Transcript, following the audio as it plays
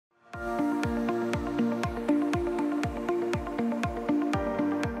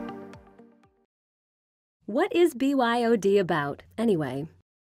What is BYOD about, anyway?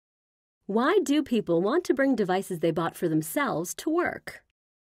 Why do people want to bring devices they bought for themselves to work?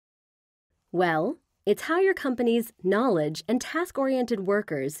 Well, it's how your company's knowledge and task-oriented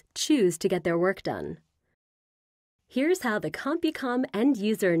workers choose to get their work done. Here's how the CompuCom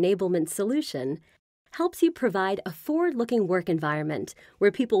end-user enablement solution helps you provide a forward-looking work environment where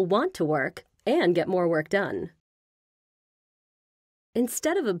people want to work and get more work done.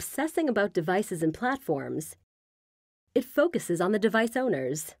 Instead of obsessing about devices and platforms, it focuses on the device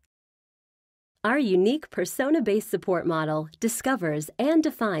owners. Our unique persona-based support model discovers and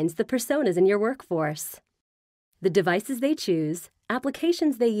defines the personas in your workforce. The devices they choose,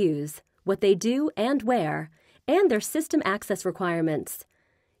 applications they use, what they do and where, and their system access requirements.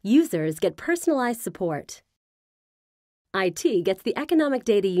 Users get personalized support. IT gets the economic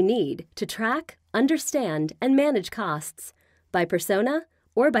data you need to track, understand, and manage costs, by persona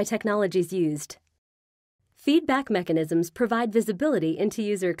or by technologies used. Feedback mechanisms provide visibility into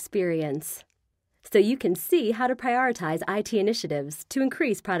user experience, so you can see how to prioritize IT initiatives to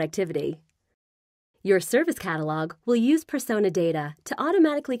increase productivity. Your service catalog will use persona data to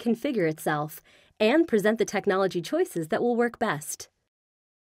automatically configure itself and present the technology choices that will work best.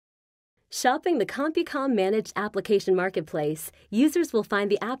 Shopping the CompuCom Managed Application Marketplace, users will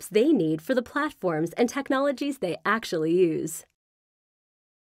find the apps they need for the platforms and technologies they actually use.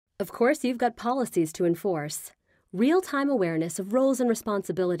 Of course, you've got policies to enforce. Real-time awareness of roles and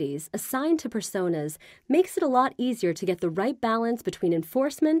responsibilities assigned to personas makes it a lot easier to get the right balance between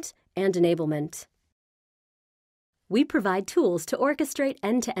enforcement and enablement. We provide tools to orchestrate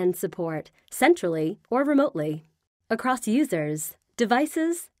end-to-end support, centrally or remotely, across users,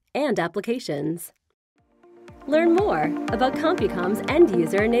 devices, and applications. Learn more about CompuCom's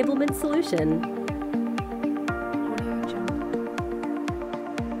end-user enablement solution.